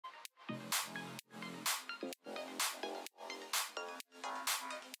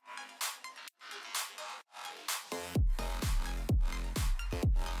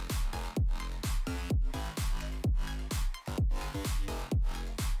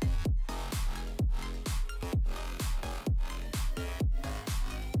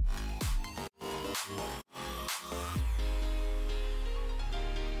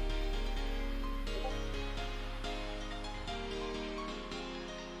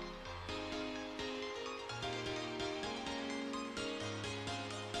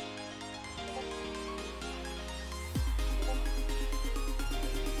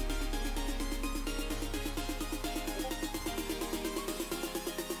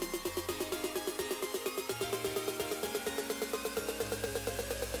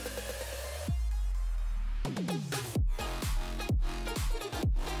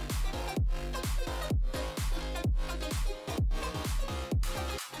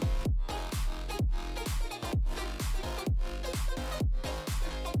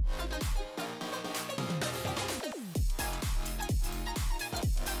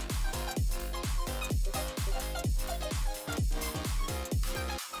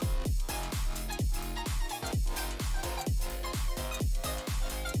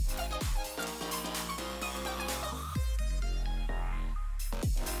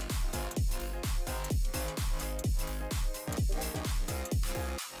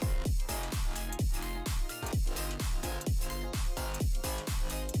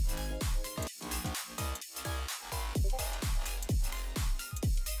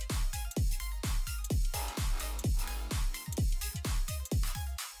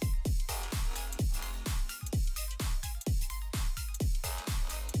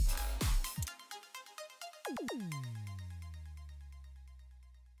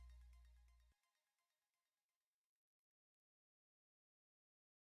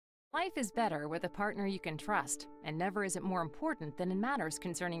Life is better with a partner you can trust, and never is it more important than in matters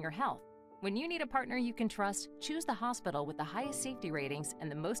concerning your health. When you need a partner you can trust, choose the hospital with the highest safety ratings and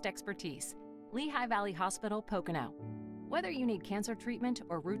the most expertise. Lehigh Valley Hospital, Pocono. Whether you need cancer treatment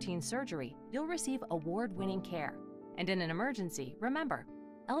or routine surgery, you'll receive award-winning care. And in an emergency, remember,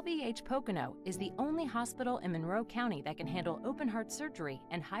 LVH Pocono is the only hospital in Monroe County that can handle open-heart surgery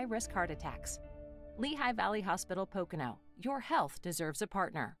and high-risk heart attacks. Lehigh Valley Hospital, Pocono. Your health deserves a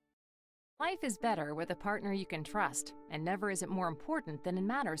partner. Life is better with a partner you can trust, and never is it more important than in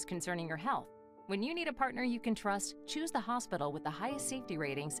matters concerning your health. When you need a partner you can trust, choose the hospital with the highest safety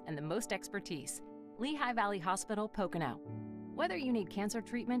ratings and the most expertise. Lehigh Valley Hospital, Pocono. Whether you need cancer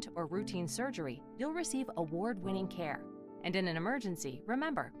treatment or routine surgery, you'll receive award-winning care. And in an emergency,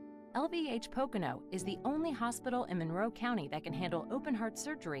 remember, LVH Pocono is the only hospital in Monroe County that can handle open-heart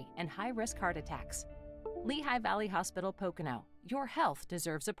surgery and high-risk heart attacks. Lehigh Valley Hospital, Pocono. Your health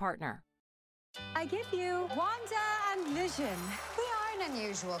deserves a partner. I give you Wanda and Vision. We are an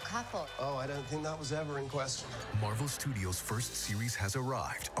unusual couple. Oh, I don't think that was ever in question. Marvel Studios' first series has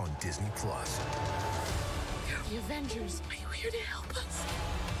arrived on Disney+. The Avengers, are you here to help us?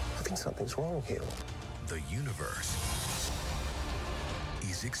 I think something's wrong here. The universe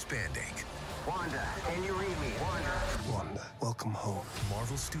is expanding. Wanda, can you read me? Wanda, welcome home.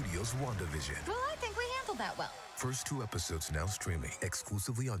 Marvel Studios' WandaVision. Well, I think we handled that well. First 2 episodes now streaming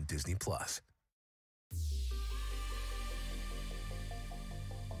exclusively on Disney+.